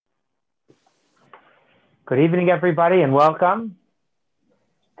Good evening, everybody, and welcome.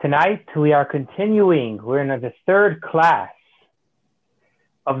 Tonight, we are continuing. We're in the third class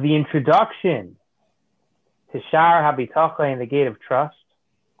of the introduction to Sha'ar HaBitachon, the Gate of Trust.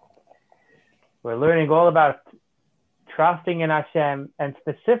 We're learning all about trusting in Hashem, and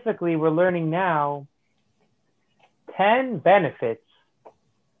specifically, we're learning now 10 benefits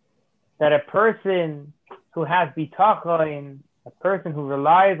that a person who has Bitachon, a person who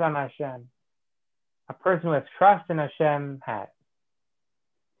relies on Hashem, a person who has trust in Hashem has.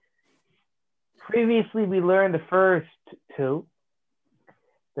 Previously, we learned the first two.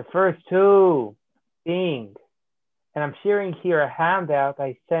 The first two being, and I'm sharing here a handout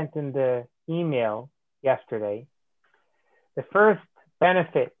I sent in the email yesterday. The first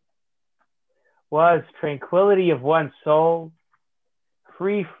benefit was tranquility of one's soul,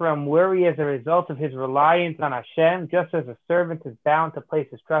 free from worry as a result of his reliance on Hashem, just as a servant is bound to place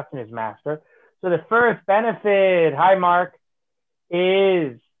his trust in his master. So the first benefit, hi Mark,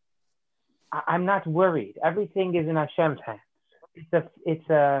 is I'm not worried. Everything is in Hashem's hands. It's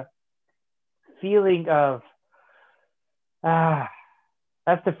a feeling of,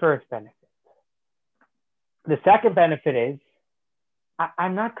 that's the first benefit. The second benefit is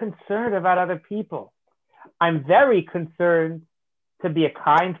I'm not concerned about other people. I'm very concerned to be a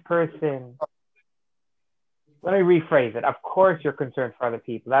kind person. Let me rephrase it. Of course you're concerned for other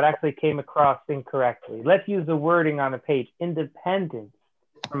people. That actually came across incorrectly. Let's use the wording on the page. Independence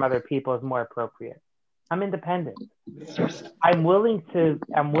from other people is more appropriate. I'm independent. I'm willing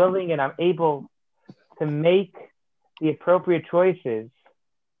and I'm able to make the appropriate choices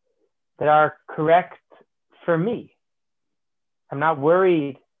that are correct for me. I'm not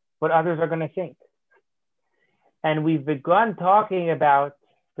worried what others are going to think. And we've begun talking about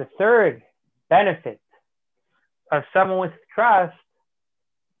the third benefit of someone with trust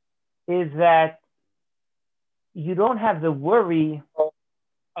is that you don't have the worry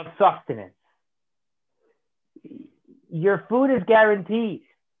of sustenance. Your food is guaranteed.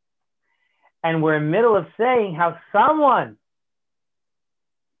 And we're in the middle of saying how someone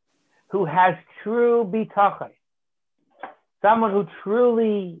who has true bitachon, someone who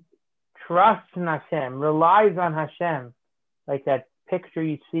truly trusts in Hashem, relies on Hashem, like that picture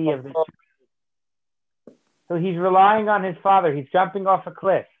you see of the. So he's relying on his father. He's jumping off a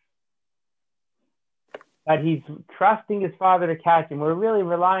cliff. But he's trusting his father to catch him. We're really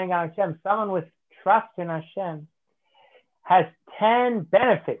relying on Hashem. Someone with trust in Hashem has 10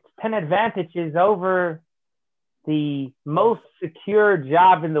 benefits, 10 advantages over the most secure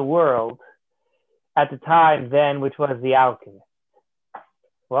job in the world at the time then, which was the alchemist.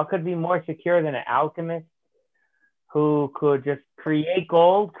 What could be more secure than an alchemist who could just create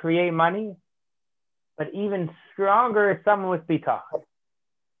gold, create money? But even stronger is someone with bitachon.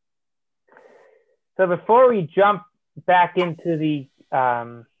 So before we jump back into the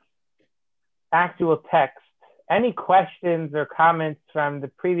actual text, any questions or comments from the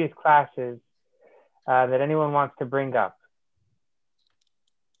previous classes that anyone wants to bring up?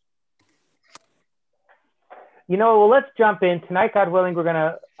 Well, let's jump in. Tonight, God willing, we're going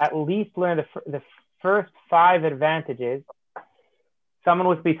to at least learn the first 5 advantages someone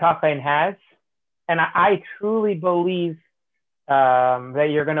with bitachon has. And I truly believe that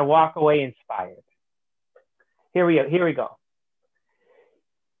you're going to walk away inspired. Here we go.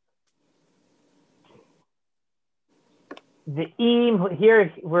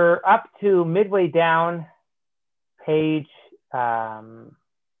 Here we're up to midway down page 6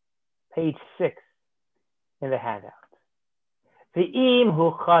 in the handout.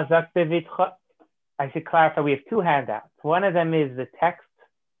 I should clarify, we have 2 handouts. One of them is the text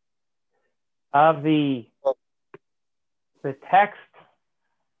of the Sha'ar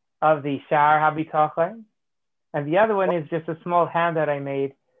HaBitachon, and the other one is just a small handout I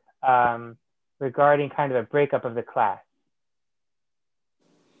made regarding kind of a breakup of the class.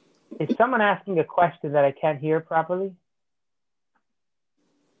 Is someone asking a question that I can't hear properly?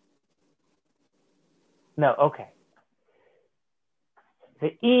 No, okay.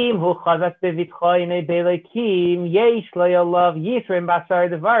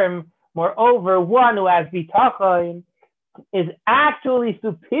 Moreover, one who has bitachon is actually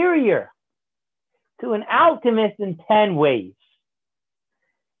superior to an alchemist in 10 ways.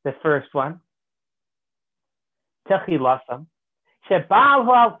 The first one, techilasam, shebal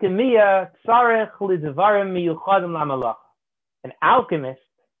alchemia tzarech lidvarim miyuchadim lamalach. An alchemist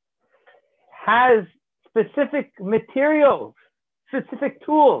has specific materials, specific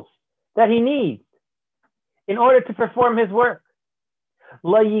tools that he needs in order to perform his work.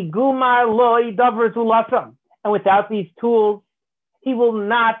 And without these tools, he will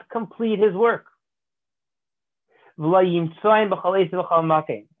not complete his work. And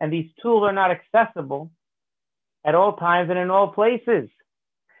these tools are not accessible at all times and in all places.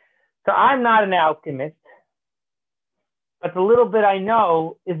 So I'm not an alchemist, but the little bit I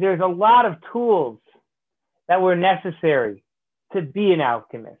know is there's a lot of tools that were necessary to be an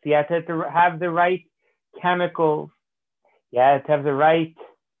alchemist. You had to have the right chemicals. You had to have the right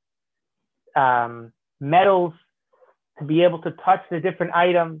metals to be able to touch the different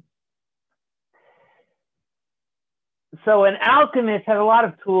items. So an alchemist has a lot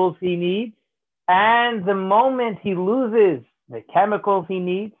of tools he needs, and the moment he loses the chemicals he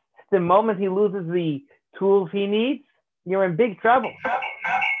needs, the moment he loses the tools he needs, you're in big trouble.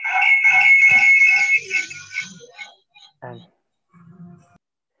 And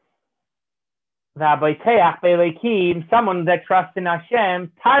someone that trusts in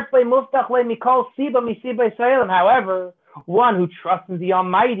Hashem, however, one who trusts in the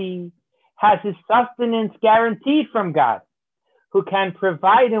Almighty has his sustenance guaranteed from God, who can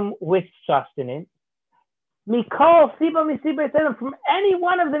provide him with sustenance from any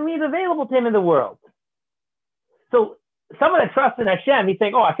one of the means available to him in the world. So someone that trusts in Hashem, he's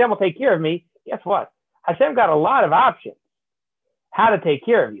saying, oh, Hashem will take care of me. Guess what? Hashem got a lot of options how to take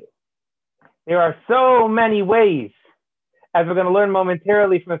care of you. There are so many ways, as we're going to learn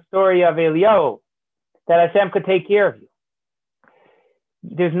momentarily from the story of Eliyahu, that Hashem could take care of you.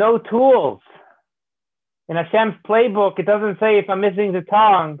 There's no tools. In Hashem's playbook, it doesn't say if I'm missing the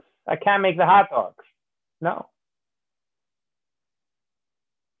tongs, I can't make the hot dogs. No.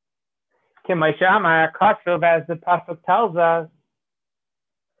 As the pasuk tells us,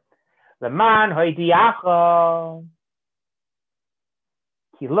 the man hoidiacho,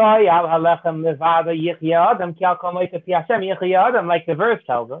 like the verse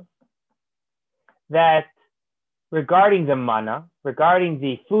tells us, that regarding the manna, regarding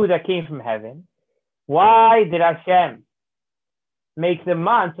the food that came from heaven, why did Hashem make the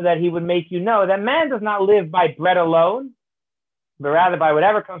man? So that he would make you know that man does not live by bread alone, but rather by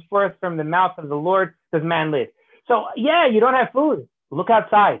whatever comes forth from the mouth of the Lord does man live. So yeah, you don't have food. Look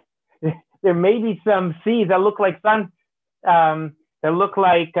outside. There may be some seeds that look like that look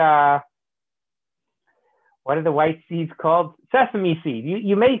like, what are the white seeds called? Sesame seed.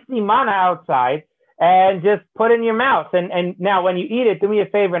 You may see manna outside and just put it in your mouth. And now when you eat it, do me a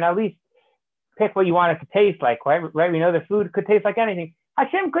favor and at least pick what you want it to taste like, right? We know the food could taste like anything.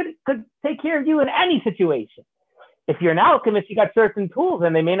 Hashem could take care of you in any situation. If you're an alchemist, you got certain tools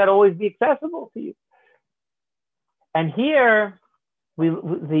and they may not always be accessible to you. And here,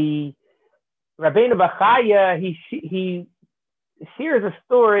 the Rabbeinu Bachaya, he shares a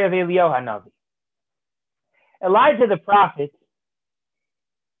story of Eliyahu Hanavi. Elijah the prophet,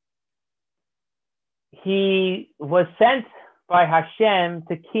 he was sent by Hashem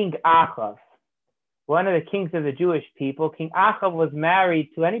to King Achav, one of the kings of the Jewish people. King Achav was married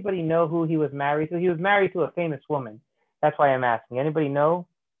to, anybody know who he was married to? He was married to a famous woman. That's why I'm asking. Anybody know?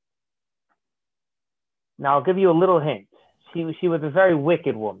 Now I'll give you a little hint. She was a very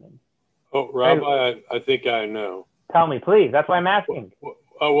wicked woman. Oh, Rabbi, I think I know. Tell me, please. That's why I'm asking.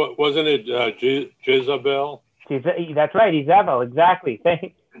 Wasn't it Jezebel? That's right, Jezebel. Exactly.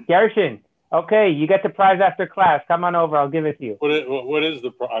 Gershon. Okay, you get the prize after class. Come on over. I'll give it to you. What is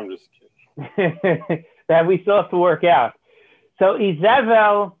the prize? I'm just kidding. That we still have to work out. So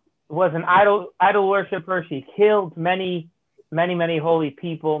Jezebel was an idol worshiper. She killed many holy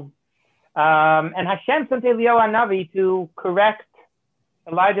people. And Hashem sent Eliyahu Hanavi to correct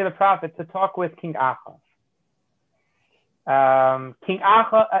Elijah the prophet to talk with King Achav. King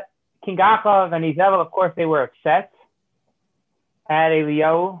Achav and Jezebel, of course, they were upset at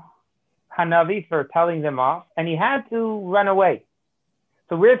Eliyahu Hanavi for telling them off, and he had to run away.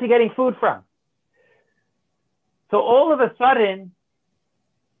 So where's he getting food from? So all of a sudden,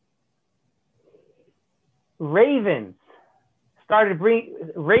 ravens brought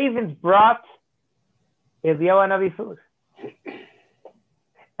Eliyahu Hanavi food.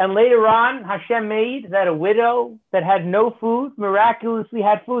 And later on, Hashem made that a widow that had no food miraculously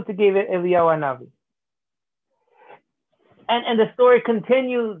had food to give Eliyahu Hanavi. And the story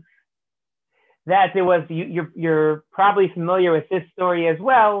continues that there was, you're probably familiar with this story as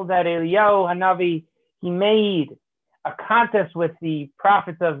well, that Eliyahu Hanavi, he made a contest with the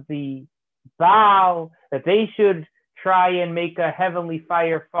prophets of the Baal that they should try and make a heavenly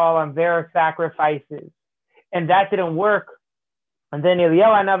fire fall on their sacrifices. And that didn't work. And then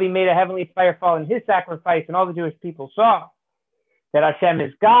Eliyahu Hanavi made a heavenly fire fall in his sacrifice, and all the Jewish people saw that Hashem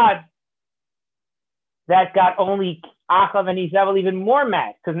is God. That got only Achav and Jezebel even more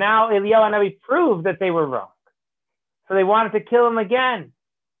mad, because now Eliyahu Hanavi proved that they were wrong. So they wanted to kill him again.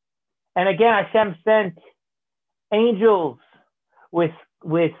 And again, Hashem sent angels with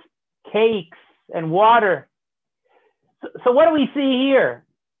cakes and water. So what do we see here?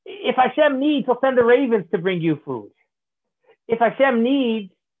 If Hashem needs, he'll send the ravens to bring you food. If Hashem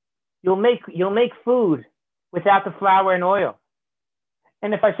needs, you'll make food without the flour and oil.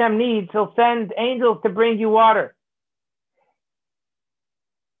 And if Hashem needs, he'll send angels to bring you water.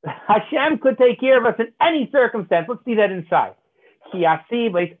 Hashem could take care of us in any circumstance. Let's see that inside. For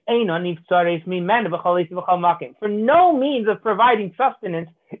no means of providing sustenance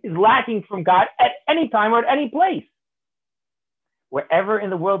is lacking from God at any time or at any place. Wherever in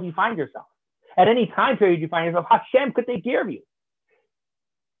the world you find yourself, at any time period you find yourself, Hashem could take care of you.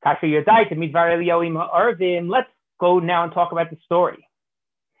 Let's go now and talk about the story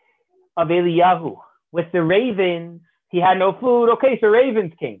of Eliyahu. With the ravens, he had no food. Okay, so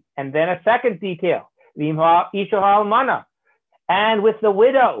ravens came. And then a second detail, and with the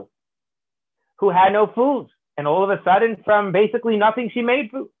widow who had no food. And all of a sudden, from basically nothing, she made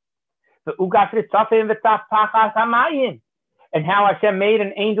food. And how Hashem made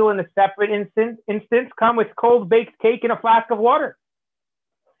an angel in a separate instance come with cold baked cake and a flask of water.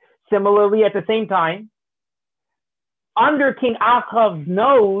 Similarly, at the same time, under King Achav's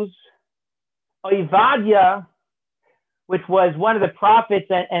nose, Ovadia, which was one of the prophets,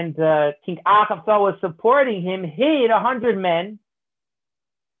 and King Achav was supporting him, hid 100 men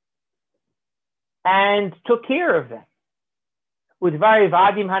and took care of them. Like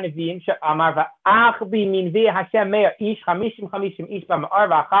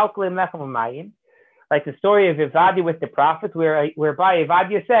the story of Evadia with the prophets, whereby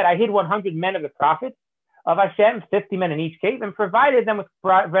Evadia said, I hid 100 men of the prophets of Hashem, 50 men in each cave, and provided them with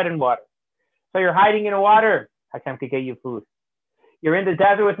bread and water. So you're hiding in the water, Hashem could get you food. You're in the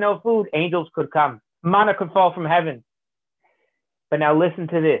desert with no food, angels could come. Manna could fall from heaven. But now listen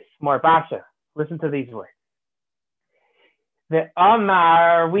to this, more Basha. Listen to these words. The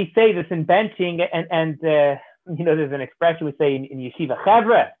Amar, we say this in benching, and there's an expression we say in Yeshiva,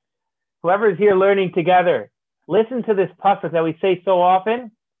 Chevra, whoever is here learning together, listen to this pasuk that we say so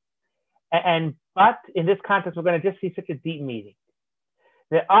often, but in this context, we're going to just see such a deep meaning.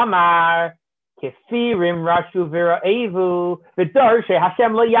 The Amar, Kefirim Rashu Vira'evu, V'darshe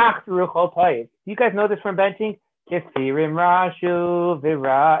Hashem Lo Yachzru Chol Toiv. You guys know this from benching? Kefirim Rashu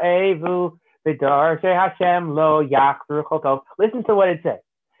Vira'evu, V'darshe Hashem Lo Yachzru Chol Toiv. Listen to what it says.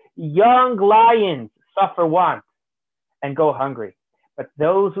 Young lions suffer want and go hungry, but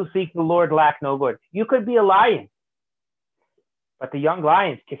those who seek the Lord lack no good. You could be a lion, but the young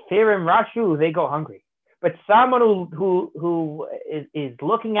lions, Kefirim Rashu, they go hungry. But someone who is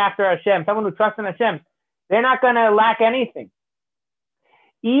looking after Hashem, someone who trusts in Hashem, they're not going to lack anything.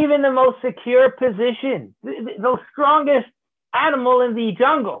 Even the most secure position, the strongest animal in the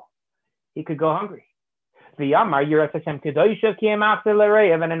jungle, he could go hungry. And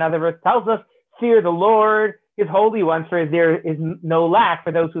another verse tells us, fear the Lord, his holy ones, for there is no lack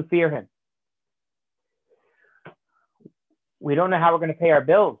for those who fear him. We don't know how we're going to pay our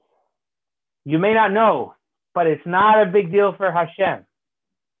bills. You may not know, but it's not a big deal for Hashem.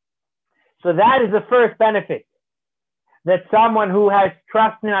 So that is the first benefit. That someone who has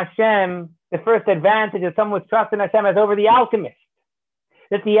trust in Hashem, the first advantage of someone with trust in Hashem is over the alchemist.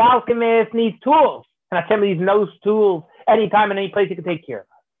 That the alchemist needs tools, and Hashem needs no tools anytime and any place he can take care of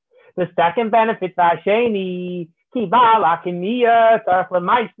us. The second benefit,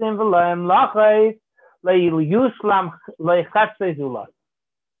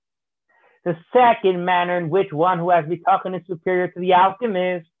 the second manner in which one who has bitachon is superior to the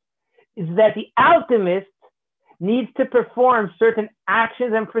alchemist is that the alchemist needs to perform certain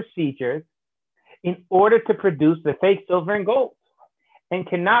actions and procedures in order to produce the fake silver and gold, and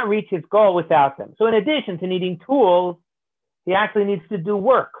cannot reach his goal without them. So in addition to needing tools, he actually needs to do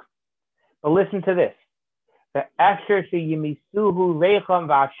work. But listen to this. The Asher sheyimisuhu reicham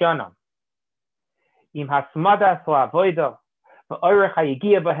v'ashanam im hasmadas ha'avodah.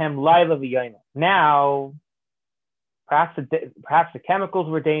 Now, perhaps the chemicals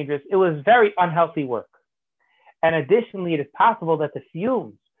were dangerous. It was very unhealthy work. And additionally, it is possible that the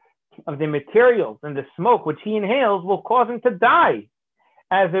fumes of the materials and the smoke which he inhales will cause him to die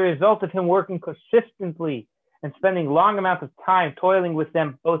as a result of him working consistently and spending long amounts of time toiling with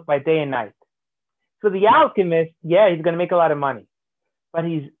them both by day and night. So the alchemist, he's going to make a lot of money, but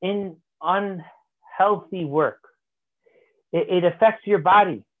he's in unhealthy work. It affects your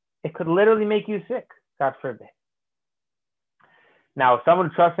body. It could literally make you sick, God forbid. Now, if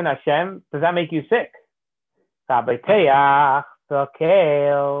someone trusts in Hashem, does that make you sick? Someone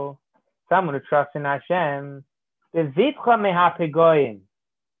who trusts in Hashem,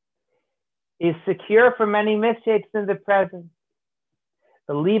 is secure from many mistakes in the present.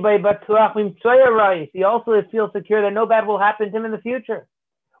 The libay batuach mimtsoya. He also feels secure that no bad will happen to him in the future.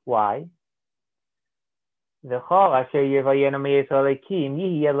 Why? This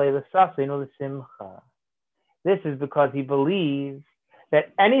is because he believes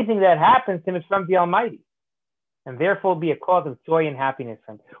that anything that happens to him is from the Almighty, and therefore be a cause of joy and happiness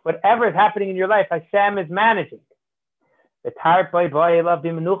for him. Whatever is happening in your life, Hashem is managing. The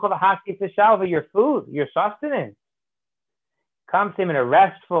your food, your sustenance, comes to him in a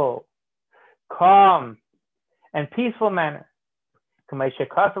restful, calm, and peaceful manner. Like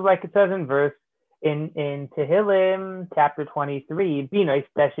it says in verse in Tehillim chapter 23,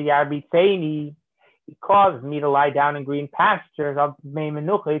 he causes me to lie down in green pastures.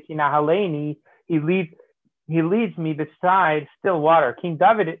 He leads me beside still water. King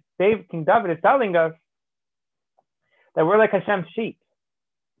David is telling us that we're like Hashem's sheep.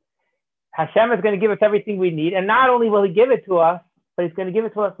 Hashem is going to give us everything we need, and not only will He give it to us, but He's going to give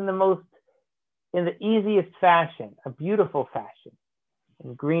it to us in the easiest fashion, a beautiful fashion,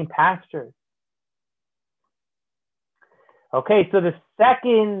 in green pastures. Okay, so the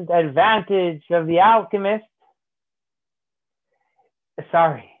second advantage of the alchemist, the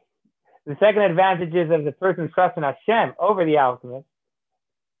second advantage of the person trusting Hashem over the alchemist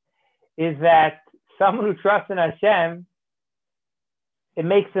is that someone who trusts in Hashem, it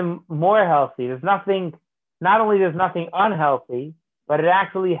makes him more healthy. Not only there's nothing unhealthy, but it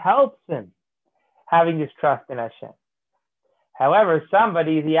actually helps him having this trust in Hashem. However,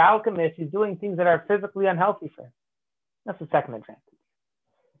 the alchemist, is doing things that are physically unhealthy for him. That's the second advantage.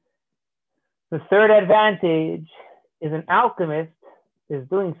 The third advantage is an alchemist is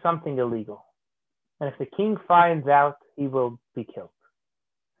doing something illegal. And if the king finds out, he will be killed.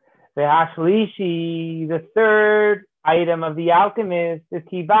 The hashlishi, the third item of the alchemist is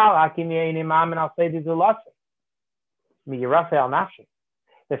kibal hakimyein imam, and I'll say this the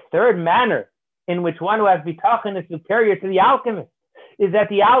third manner in which one who has bitachon is superior to the alchemist is that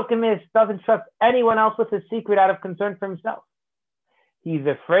the alchemist doesn't trust anyone else with his secret out of concern for himself. He's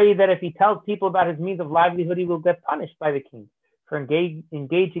afraid that if he tells people about his means of livelihood, he will get punished by the king for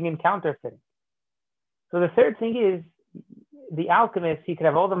engaging in counterfeiting. So the third thing is, the alchemist, he could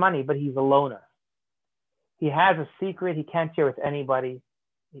have all the money, but he's a loner. He has a secret he can't share with anybody.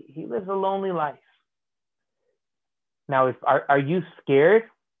 He lives a lonely life. Now, are you scared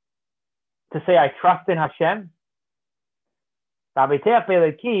to say, I trust in Hashem?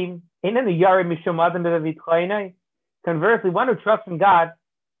 Conversely, one who trusts in God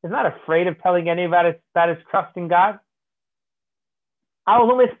is not afraid of telling anybody about his trust in God.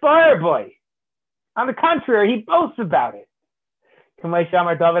 Boy. On the contrary, he boasts about it. King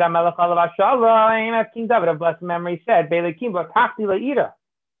David of blessed memory said,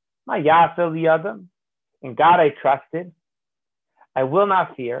 in God I trusted. I will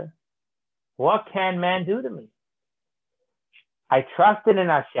not fear. What can man do to me? I trusted in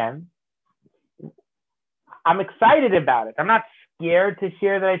Hashem. I'm excited about it. I'm not scared to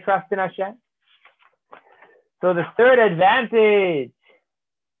share that I trust in Hashem. So the third advantage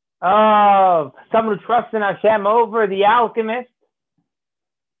of someone who trusts in Hashem over the alchemist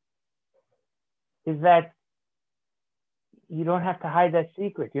is that you don't have to hide that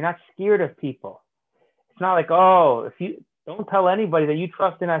secret. You're not scared of people. It's not like, if you don't tell anybody that you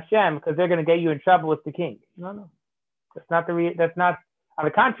trust in Hashem because they're going to get you in trouble with the king. No. That's not, on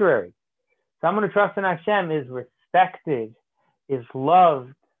the contrary. Someone who trusts in Hashem is respected, is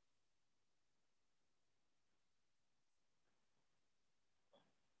loved.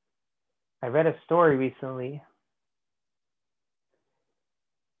 I read a story recently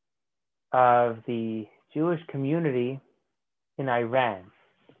of the Jewish community in Iran.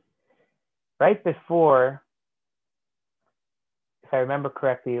 Right before, if I remember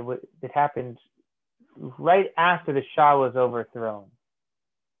correctly, it happened right after the Shah was overthrown.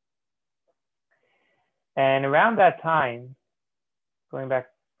 And around that time, going back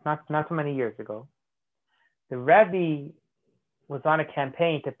not so many years ago, the Rebbe was on a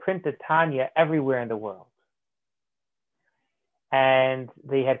campaign to print the Tanya everywhere in the world. And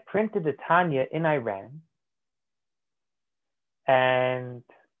they had printed the Tanya in Iran, and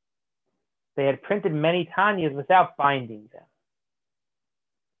they had printed many Tanyas without binding them.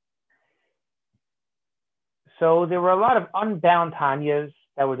 So there were a lot of unbound Tanyas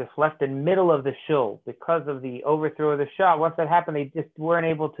that were just left in the middle of the shul because of the overthrow of the Shah. Once that happened, they just weren't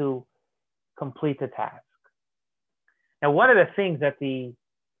able to complete the task. Now, one of the things that the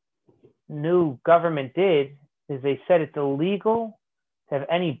new government did is they said it's illegal to have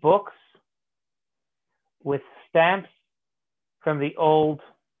any books with stamps from the old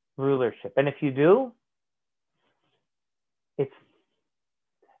rulership. And if you do,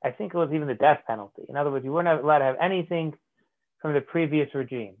 I think it was even the death penalty. In other words, you weren't allowed to have anything from the previous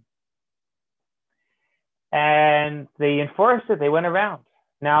regime. And they enforced it. They went around.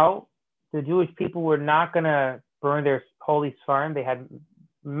 Now, the Jewish people were not going to burn their holy Sfarim. They had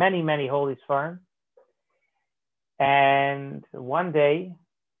many, many holy Sfarim. And one day,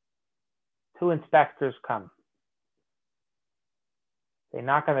 2 inspectors come. They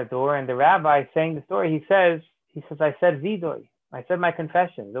knock on the door, and the rabbi saying the story, he says, I said Vidoy. I said my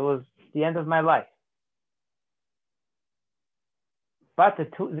confession. It was the end of my life. But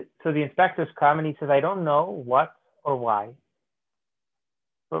so the inspectors come, and he says, I don't know what or why.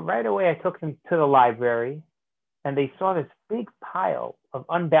 But right away, I took them to the library, and they saw this big pile of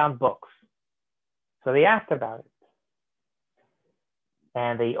unbound books. So they asked about it.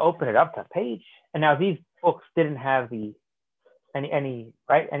 And they opened it up to a page. And now these books didn't have any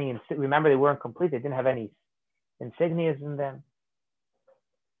remember, they weren't complete. They didn't have any insignias in them.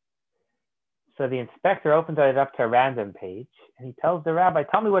 So the inspector opens it up to a random page, and he tells the rabbi,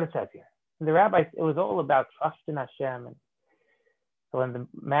 tell me what it says here. And the rabbi, it was all about trust in Hashem. And so when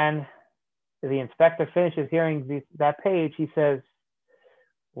the inspector finishes hearing that page, he says,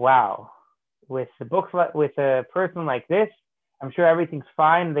 wow, with a person like this, I'm sure everything's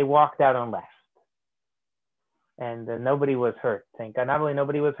fine. And they walked out and left. And nobody was hurt. Thank God. Not only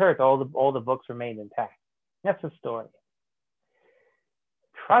nobody was hurt, all the books remained intact. That's the story.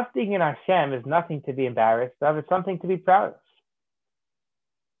 Trusting in Hashem is nothing to be embarrassed of. It's something to be proud of.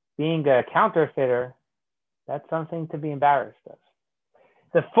 Being a counterfeiter, that's something to be embarrassed of.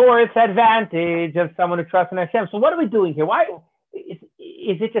 The fourth advantage of someone who trusts in Hashem. So what are we doing here? Why is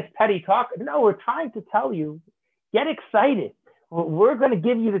it just petty talk? No, we're trying to tell you, get excited. We're going to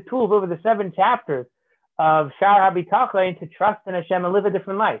give you the tools over the 7 chapters of Sha'ar HaBitachon to trust in Hashem and live a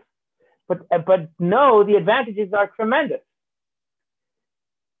different life. But no, the advantages are tremendous.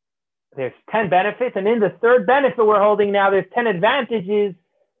 There's 10 benefits, and in the 3rd benefit we're holding now, there's 10 advantages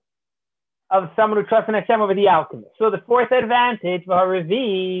of someone who trusts in Hashem over the alchemist. So the 4th advantage,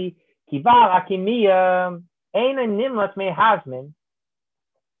 v'haravi kival hakimiyah eina nimlas mehazmin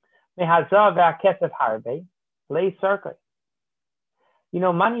mehazav v'hakesef harbe lei sarkai. You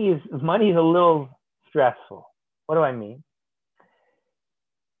know, money is a little stressful. What do I mean?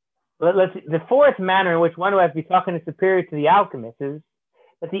 The 4th manner in which one who has Bitachon is superior to the alchemist is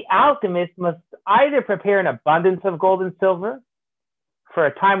that the alchemist must either prepare an abundance of gold and silver for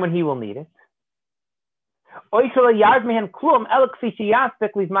a time when he will need it, or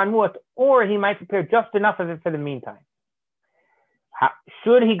he might prepare just enough of it for the meantime.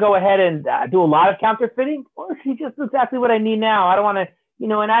 Should he go ahead and do a lot of counterfeiting, or should he just do exactly what I need now? I don't want to,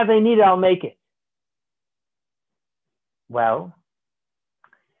 and as I need it, I'll make it. Well,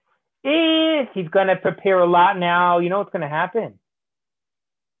 if he's going to prepare a lot now, you know what's going to happen?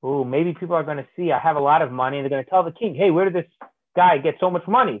 Oh, maybe people are going to see I have a lot of money, and they're going to tell the king, hey, where did this guy get so much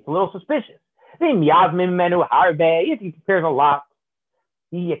money? It's a little suspicious. If he prepares a lot,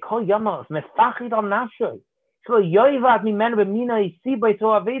 he's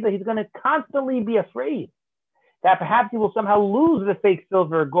going to constantly be afraid that perhaps he will somehow lose the fake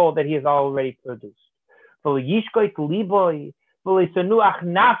silver or gold that he has already produced. He will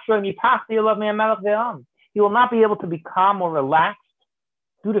not be able to be calm or relaxed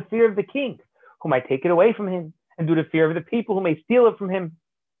due to fear of the king, who might take it away from him, and due to fear of the people who may steal it from him.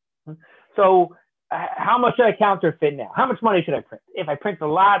 So how much should I counterfeit now? How much money should I print? If I print a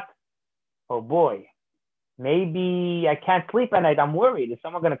lot, oh boy, maybe I can't sleep at night. I'm worried. Is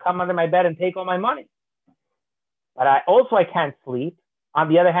someone going to come under my bed and take all my money? But I can't sleep. On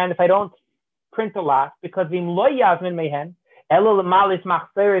the other hand, if I don't print a lot, because if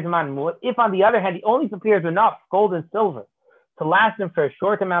on the other hand, he only prepares enough gold and silver to last him for a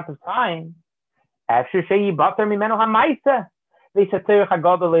short amount of time, then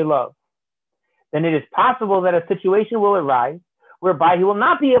it is possible that a situation will arise whereby he will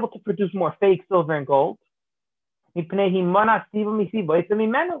not be able to produce more fake silver and gold due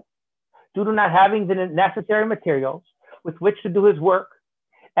to not having the necessary materials with which to do his work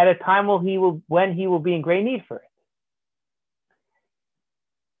at a time when he will be in great need for it.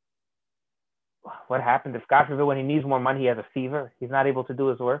 What happened if, God forbid, when he needs more money, he has a fever, he's not able to do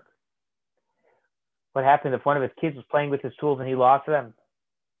his work? What happened if one of his kids was playing with his tools and he lost them?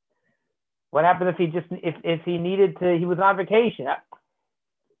 What happened if he needed to, he was on vacation?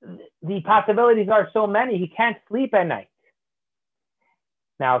 The possibilities are so many, he can't sleep at night.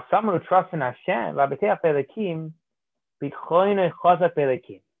 Now, someone who trusts in Hashem,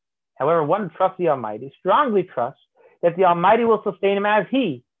 however, one who trusts the Almighty strongly trusts that the Almighty will sustain him as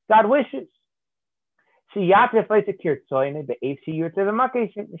he God wishes. We'll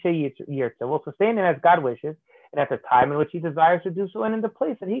sustain him as God wishes, and at the time in which he desires to do so, and in the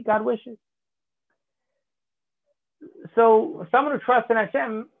place that God wishes. So someone who trusts in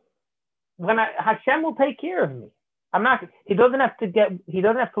Hashem, Hashem will take care of me. He doesn't have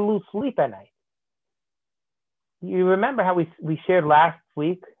to lose sleep at night. You remember how we shared last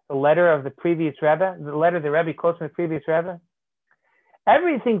week the letter of the previous Rebbe, the letter the Rebbe quotes from the previous Rebbe?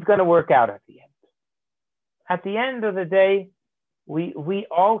 Everything's going to work out at the end. At the end of the day, we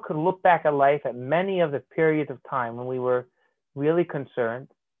all could look back at life at many of the periods of time when we were really concerned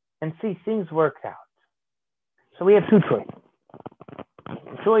and see things worked out. So we have two choices.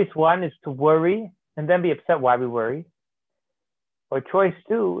 Choice one is to worry and then be upset why we worry. Or choice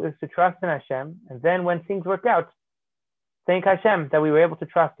two is to trust in Hashem, and then when things work out, thank Hashem that we were able to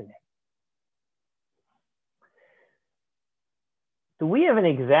trust in Him. Do we have an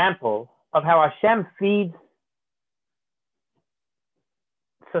example of how Hashem feeds,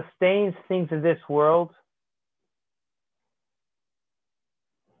 sustains things in this world?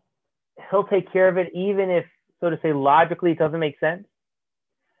 He'll take care of it even if, so to say, logically it doesn't make sense.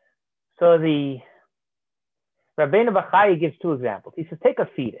 So the Rabbeinu Bachai gives two examples. He says, take a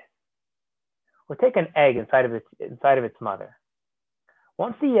fetus, or take an egg inside of its mother.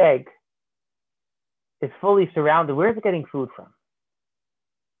 Once the egg is fully surrounded, where is it getting food from?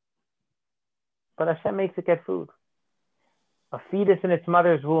 But Hashem makes it get food. A fetus in its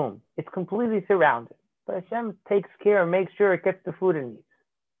mother's womb, it's completely surrounded. But Hashem takes care and makes sure it gets the food it needs.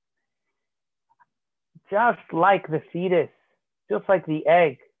 Just like the fetus, just like the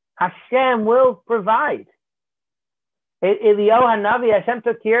egg, Hashem will provide. Eliyahu Hanavi, Hashem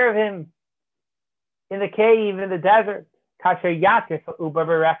took care of him in the cave, in the desert. Hashem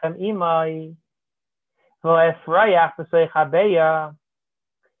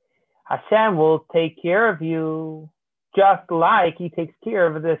will take care of you just like he takes care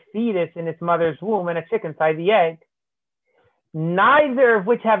of the fetus in its mother's womb and a chick inside the egg, neither of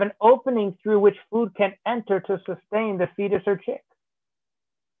which have an opening through which food can enter to sustain the fetus or chick.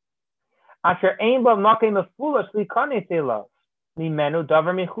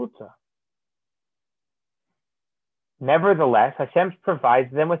 Nevertheless, Hashem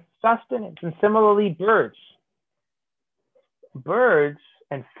provides them with sustenance. And similarly, birds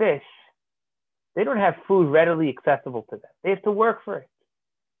and fish, they don't have food readily accessible to them. They have to work for it.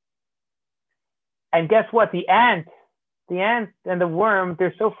 And guess what? The ant and the worm,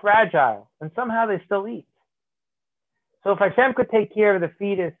 they're so fragile, and somehow they still eat. So if Hashem could take care of the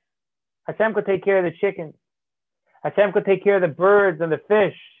fetus, Hashem could take care of the chickens, Hashem could take care of the birds and the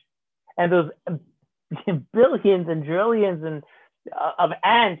fish, and those billions and trillions of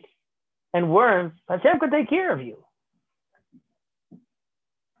ants and worms, Hashem could take care of you.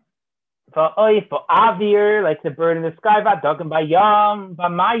 For avir, like the bird in the sky, v'adogim bayam,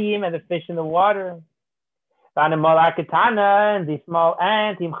 v'mayim, and the fish in the water. V'animal akatana, and the small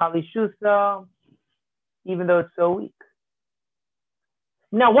ant, im chalishusa, even though it's so weak.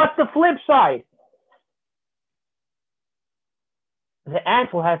 Now, what's the flip side? The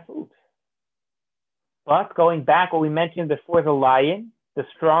ant will have food. But going back, what we mentioned before, the lion, the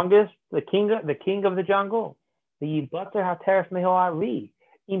strongest, the king of the jungle, the yibater hateref mehoari,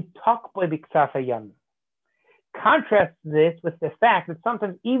 im tokboy b'ksafayam. Contrast this with the fact that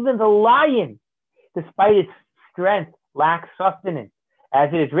sometimes even the lion, despite its strength, lacks sustenance.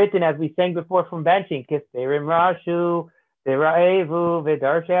 As it is written, as we sang before from benching,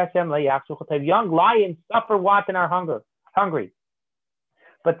 young lions suffer want and are hungry.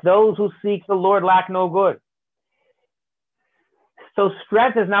 But those who seek the Lord lack no good. So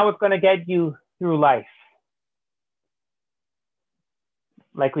strength is not what's going to get you through life.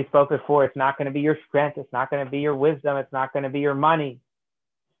 Like we spoke before, it's not going to be your strength. It's not going to be your wisdom. It's not going to be your money.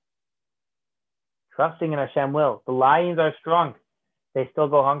 Trusting in Hashem will. The lions are strong. They still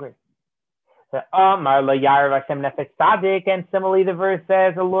go hungry. And similarly, the verse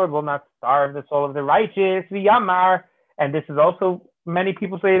says, the Lord will not starve the soul of the righteous. And this is also, many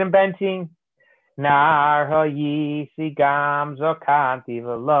people say it in benching.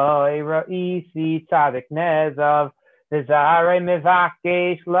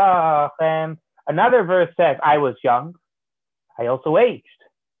 Another verse says, I was young, I also aged,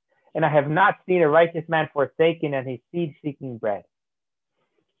 and I have not seen a righteous man forsaken and his seed seeking bread.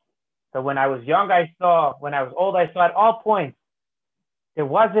 So when I was young, when I was old, I saw at all points, there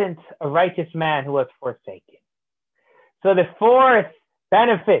wasn't a righteous man who was forsaken. So the fourth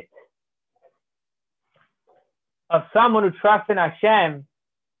benefit of someone who trusts in Hashem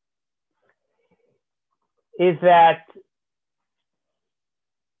is that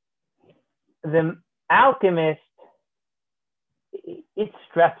the alchemist, it's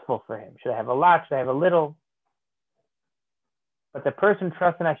stressful for him. Should I have a lot? Should I have a little? But the person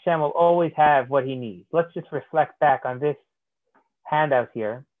trusting Hashem will always have what he needs. Let's just reflect back on this handout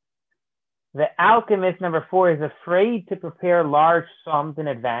here. The alchemist, number 4, is afraid to prepare large sums in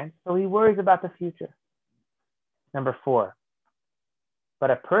advance, so he worries about the future. Number 4.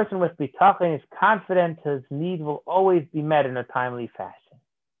 But a person with bitachon is confident his need will always be met in a timely fashion.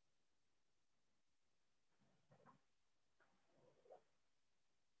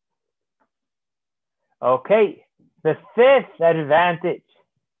 Okay, the 5th advantage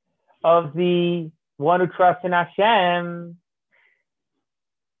of the one who trusts in Hashem,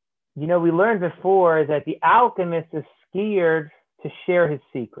 we learned before that the alchemist is scared to share his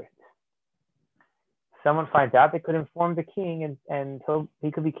secret. Someone finds out, they could inform the king and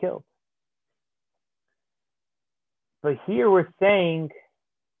he could be killed. But here we're saying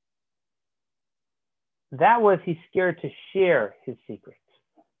that was he's scared to share his secret.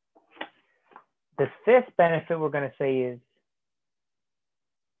 The 5th benefit we're going to say is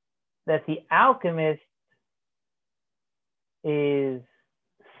that the alchemist is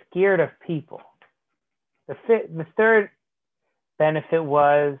scared of people. The 3rd benefit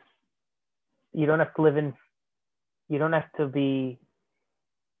was you don't have to be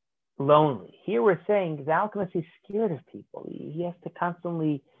lonely. Here we're saying the alchemist is scared of people. He has to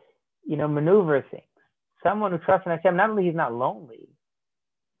constantly, maneuver things. Someone who trusts in Hashem, not only he's not lonely,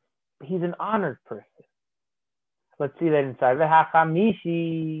 but he's an honored person. Let's see that inside.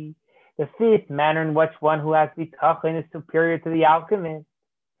 The 5th manner in which one who has bitachon is superior to the alchemist.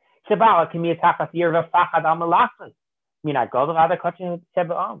 The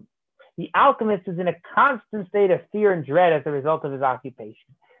alchemist is in a constant state of fear and dread as a result of his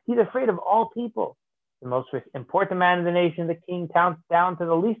occupation. He's afraid of all people, the most important man in the nation, the king, down to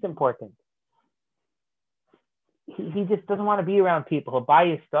the least important. He just doesn't want to be around people. He'll buy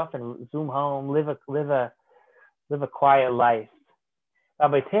his stuff and zoom home, live a quiet life.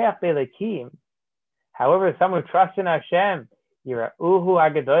 However, someone who trusts in Hashem, even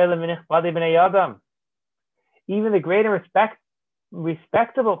the great and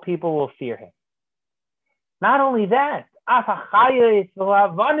respectable people will fear him. Not only that,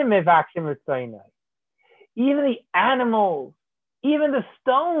 even the animals, even the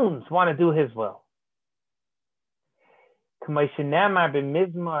stones want to do his will.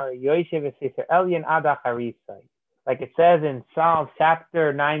 Like it says in Psalm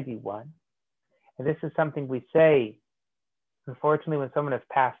chapter 91, and this is something we say, unfortunately, when someone has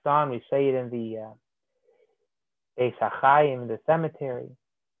passed on, we say it in the Beis HaChaim, in the cemetery.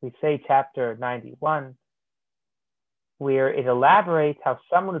 We say chapter 91, where it elaborates how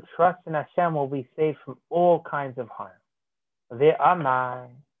someone who trusts in Hashem will be saved from all kinds of harm. Ve'amar,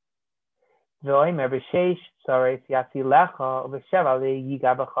 ve'omer b'sheish tzoros yasilecha, u'b'sheva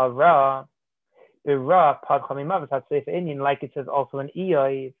le'yiga b'cha ra, b'ra padcha mimav v'tatzeif inyan, like it says also in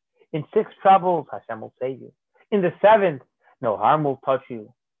Iyov, in 6 troubles Hashem will save you. In the 7th, no harm will touch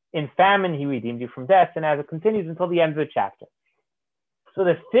you. In famine, he redeemed you from death, and as it continues until the end of the chapter. So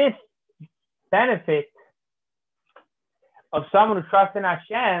the 5th benefit of someone who trusts in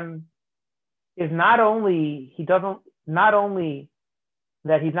Hashem is not only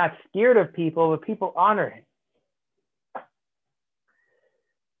that he's not scared of people, but people honor him.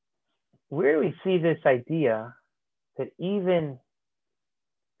 Where do we see this idea that even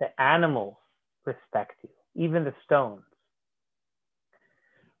the animals respect you, even the stones?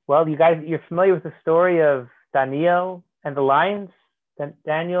 Well, you're familiar with the story of Daniel and the lions?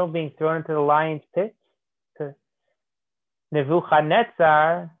 Daniel being thrown into the lion's pit? To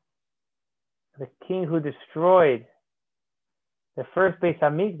Nebuchadnezzar, the king who destroyed the first Beis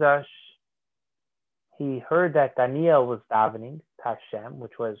Hamikdash, he heard that Daniel was davening to Hashem,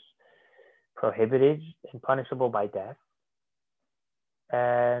 which was prohibited and punishable by death.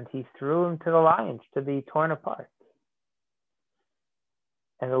 And he threw him to the lions to be torn apart.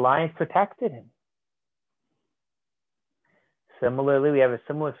 And the lions protected him. Similarly, we have a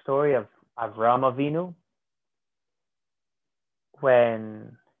similar story of Avraham Avinu,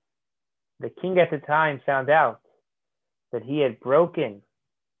 when the king at the time found out that he had broken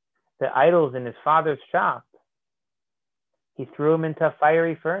the idols in his father's shop. He threw him into a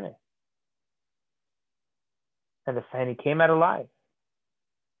fiery furnace. And he came out alive.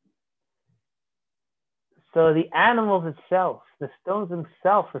 So the animals itself, the stones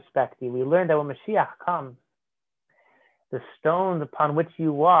themselves respect you. We learned that when Mashiach comes, the stones upon which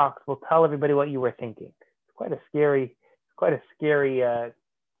you walked will tell everybody what you were thinking. It's quite a scary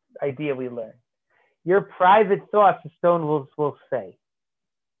idea we learned. Your private thoughts, the stone will say.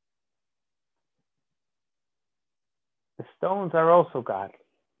 stones are also godly.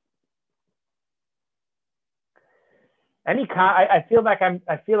 I feel like I'm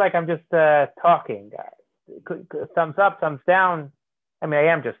just talking. Thumbs up, thumbs down. I mean, I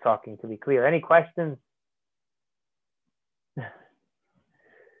am just talking, to be clear. Any questions?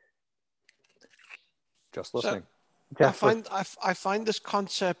 Just listening. I find this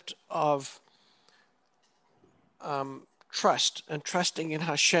concept of trust and trusting in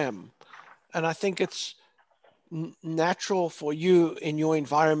Hashem, and I think it's natural for you in your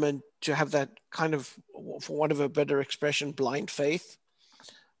environment to have that kind of, for want of a better expression, blind faith.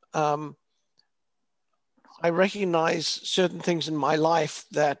 I recognize certain things in my life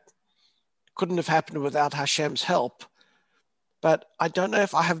that couldn't have happened without Hashem's help, but I don't know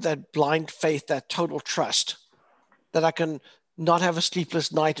if I have that blind faith, that total trust, that I can not have a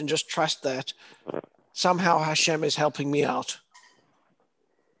sleepless night and just trust that somehow Hashem is helping me out.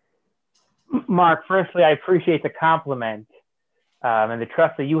 Mark, firstly, I appreciate the compliment and the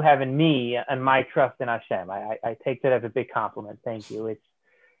trust that you have in me and my trust in Hashem. I take that as a big compliment. Thank you.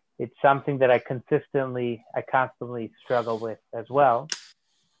 It's something that I constantly struggle with as well,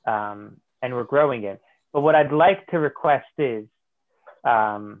 and we're growing in. But what I'd like to request is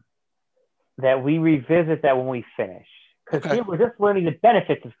that we revisit that when we finish, because here we're just learning the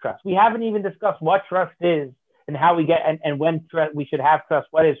benefits of trust. We haven't even discussed what trust is and how we get and when we should have trust.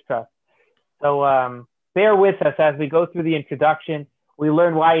 What is trust? So bear with us as we go through the introduction. We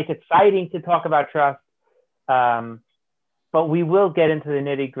learn why it's exciting to talk about trust. But we will get into the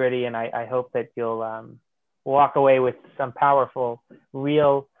nitty gritty, and I hope that you'll walk away with some powerful,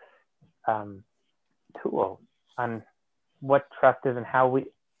 real tools on what trust is and how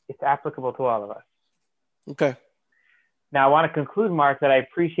it's applicable to all of us. Okay. Now, I want to conclude, Mark, that I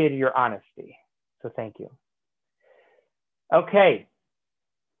appreciated your honesty. So thank you. Okay.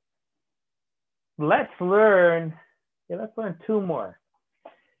 Let's learn two more.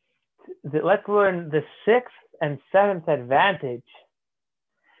 Let's learn the sixth and seventh advantage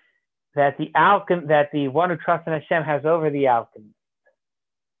that the one who trusts in Hashem has over the alchemist.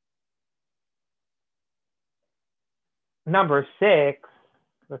 Number 6,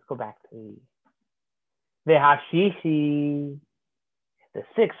 let's go back to the Hashishi, the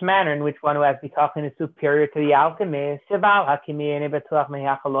sixth manner in which one who has bitachon is superior to the alchemist. The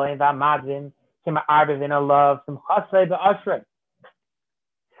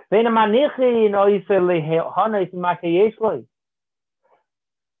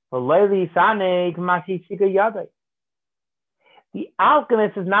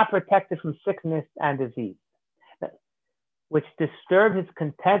alchemist is not protected from sickness and disease, which disturb his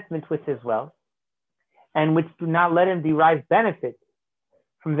contentment with his wealth, and which do not let him derive benefit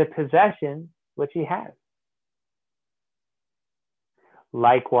from the possessions which he has.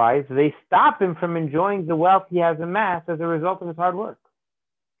 Likewise, they stop him from enjoying the wealth he has amassed as a result of his hard work.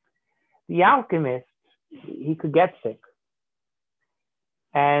 The alchemist, he could get sick,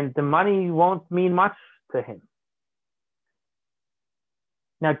 and the money won't mean much to him.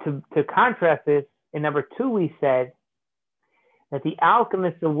 Now, to contrast this, in number 2, we said that the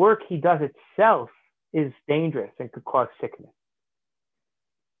alchemist, the work he does itself is dangerous and could cause sickness.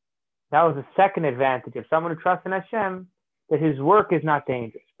 That was the second advantage of someone who trusts in Hashem, that his work is not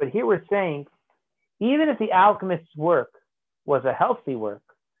dangerous. But here we're saying, even if the alchemist's work was a healthy work,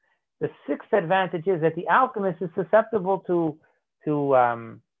 the sixth advantage is that the alchemist is susceptible to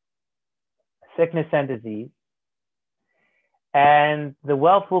sickness and disease, and the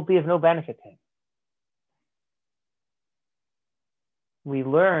wealth will be of no benefit to him. We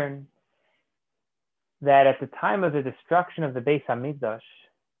learn that at the time of the destruction of the Beis Hamikdash,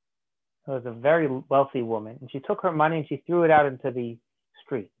 there was a very wealthy woman, and she took her money and she threw it out into the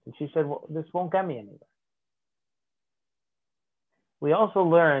street. And she said, well, this won't get me anywhere. We also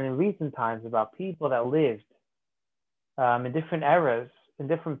learn in recent times about people that lived in different eras, in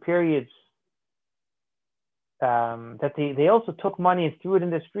different periods, that they also took money and threw it in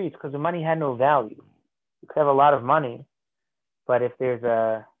the streets because the money had no value. You could have a lot of money, but if there's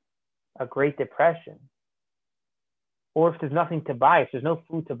a Great Depression, or if there's nothing to buy, if there's no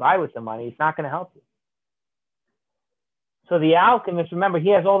food to buy with the money, it's not going to help you. So the alchemist, remember,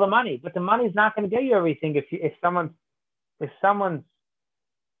 he has all the money, but the money's not going to get you everything. If someone's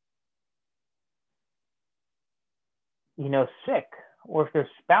sick, or if their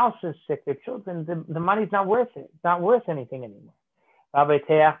spouse is sick, their children, the money's not worth it. It's not worth anything anymore.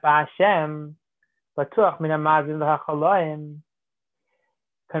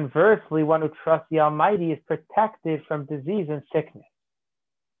 Conversely, one who trusts the Almighty is protected from disease and sickness.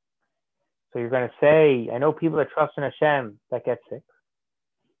 So you're going to say, I know people that trust in Hashem that get sick.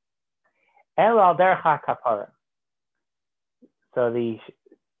 So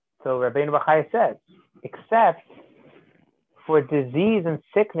Rabbeinu Bachaya says, except for disease and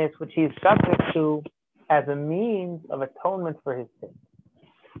sickness, which he is subject to as a means of atonement for his sin.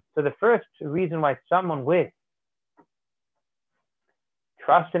 So the first reason why someone with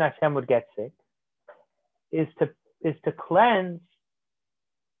trust in Hashem would get sick is to cleanse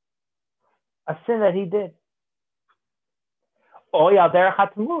a sin that he did. Or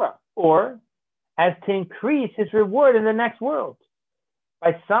as to increase his reward in the next world.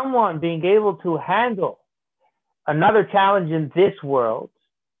 By someone being able to handle another challenge in this world,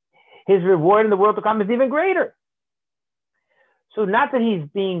 his reward in the world to come is even greater. So not that he's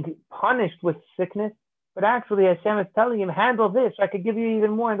being punished with sickness, but actually Hashem is telling him, handle this, so I could give you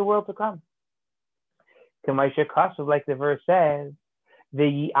even more in the world to come. Like the verse says,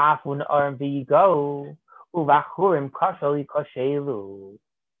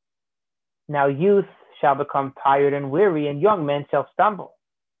 now youth shall become tired and weary, and young men shall stumble.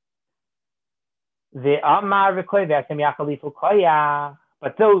 But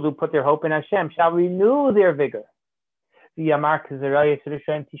those who put their hope in Hashem shall renew their vigor. For the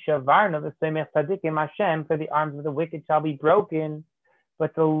arms of the wicked shall be broken,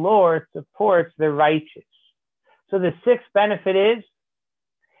 but the Lord supports the righteous. So the sixth benefit is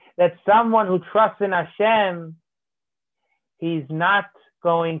that someone who trusts in Hashem, he's not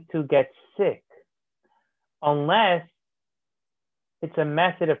going to get sick unless it's a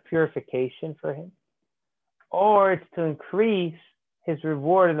method of purification for him, or it's to increase his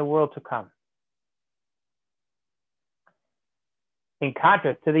reward in the world to come. In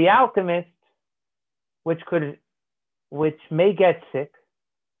contrast to the alchemist, which may get sick,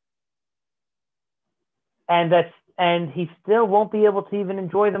 and he still won't be able to even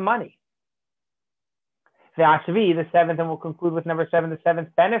enjoy the money. The Ashvi, the seventh, and we'll conclude with number 7. The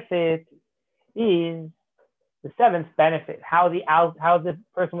seventh benefit is how the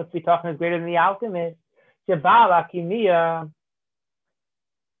person with bitachon is greater than the alchemist. It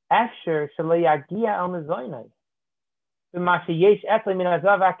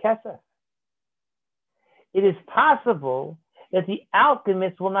is possible that the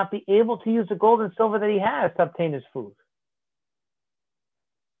alchemist will not be able to use the gold and silver that he has to obtain his food.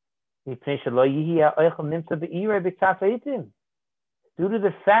 Due to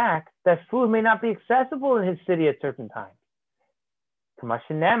the fact that food may not be accessible in his city at certain times.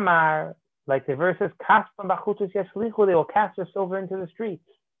 Like the verse says, they will cast their silver into the streets.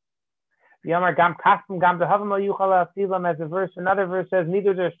 As the verse, another verse says,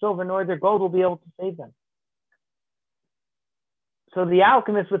 neither their silver nor their gold will be able to save them. So the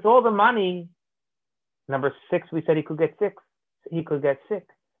alchemist, with all the money, number 6, we said he could get sick.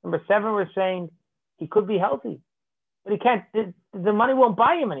 Number 7, we're saying he could be healthy, but he can't. The money won't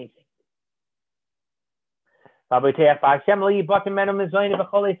buy him anything. Someone who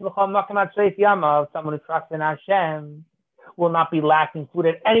trusts in Hashem will not be lacking food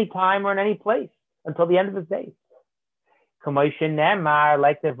at any time or in any place until the end of his days. Like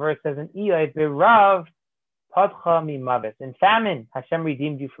the verse says in Iyov, in famine, Hashem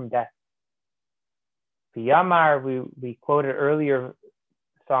redeemed you from death. We quoted earlier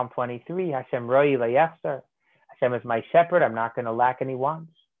Psalm 23, Hashem roi layachsar. Hashem is my shepherd, I'm not going to lack any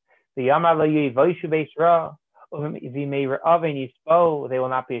wants. They will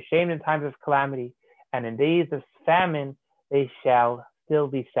not be ashamed in times of calamity, and in days of famine they shall still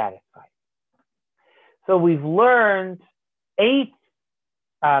be satisfied. So we've learned 7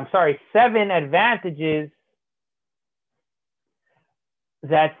 advantages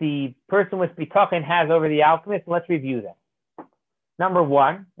that the person with bitachon has over the alchemist. Let's review them. Number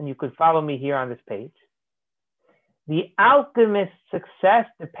 1, and you could follow me here on this page, the alchemist's success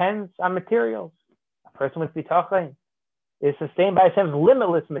depends on materials. A person with bitachon is sustained by Hashem's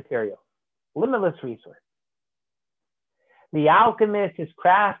limitless material, limitless resource. The alchemist, his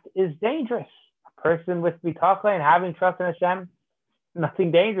craft is dangerous. A person with bitachon, having trust in Hashem,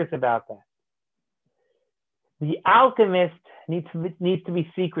 nothing dangerous about that. The alchemist needs to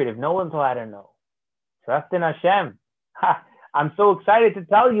be secretive. No one's allowed to know. Trust in Hashem. I'm so excited to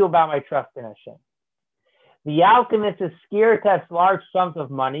tell you about my trust in Hashem. The alchemist is scared to have large sums of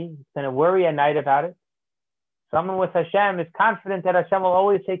money. He's going to worry at night about it. Someone with Hashem is confident that Hashem will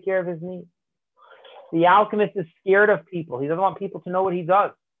always take care of his needs. The alchemist is scared of people. He doesn't want people to know what he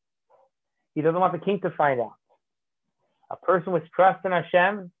does. He doesn't want the king to find out. A person with trust in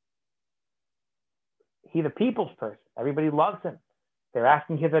Hashem, he's a people's person. Everybody loves him. They're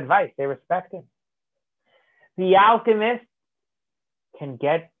asking his advice. They respect him. The alchemist can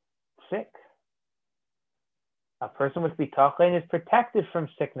get sick. A person with bitachon is protected from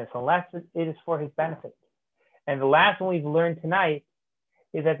sickness unless it is for his benefit. And the last one we've learned tonight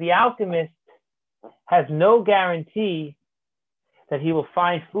is that the alchemist has no guarantee that he will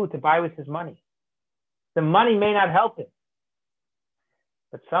find food to buy with his money. The money may not help him,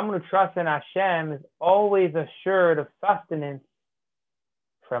 but someone who trusts in Hashem is always assured of sustenance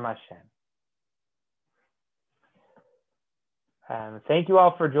from Hashem. Thank you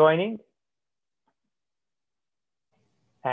all for joining.